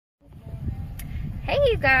Hey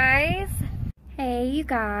you guys! Hey you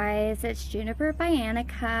guys, it's Juniper by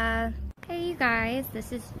Annika. Hey you guys,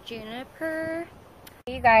 this is Juniper.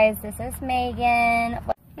 Hey you guys, this is Megan.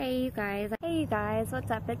 Hey you guys,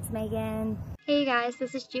 what's up? It's Megan. Hey you guys,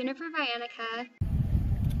 this is Juniper by Annika.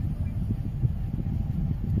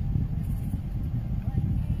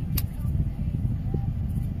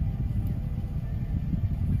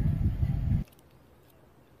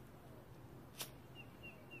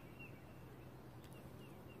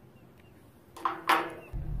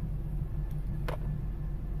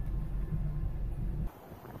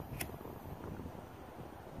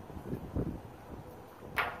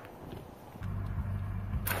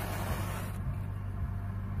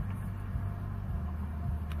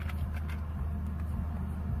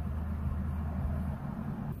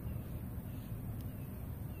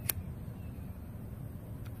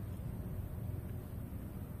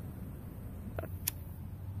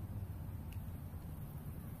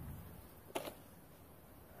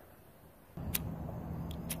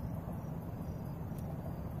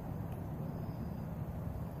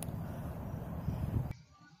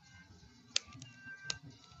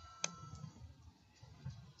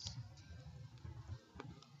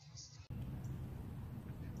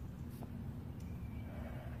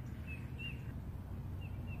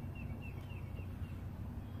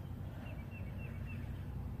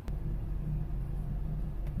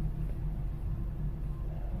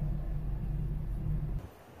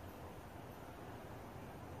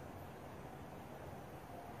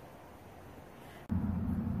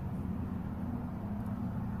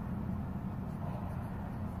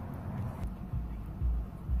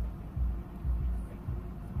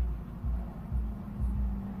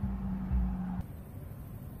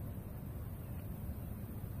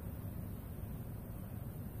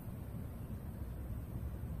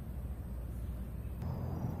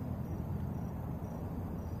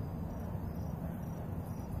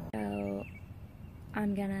 So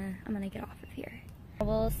I'm gonna get off of here.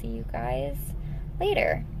 We'll see you guys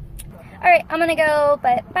later. Alright, I'm gonna go,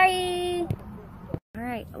 but bye!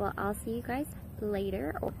 Alright, well I'll see you guys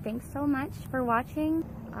later. Thanks so much for watching.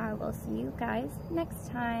 I will see you guys next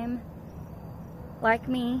time. Like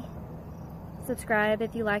me, subscribe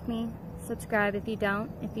if you like me, subscribe if you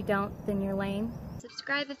don't. If you don't, then you're lame.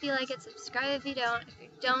 Subscribe if you like it, subscribe if you don't.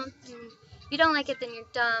 If you don't like it, then you're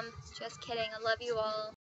dumb. Just kidding, I love you all.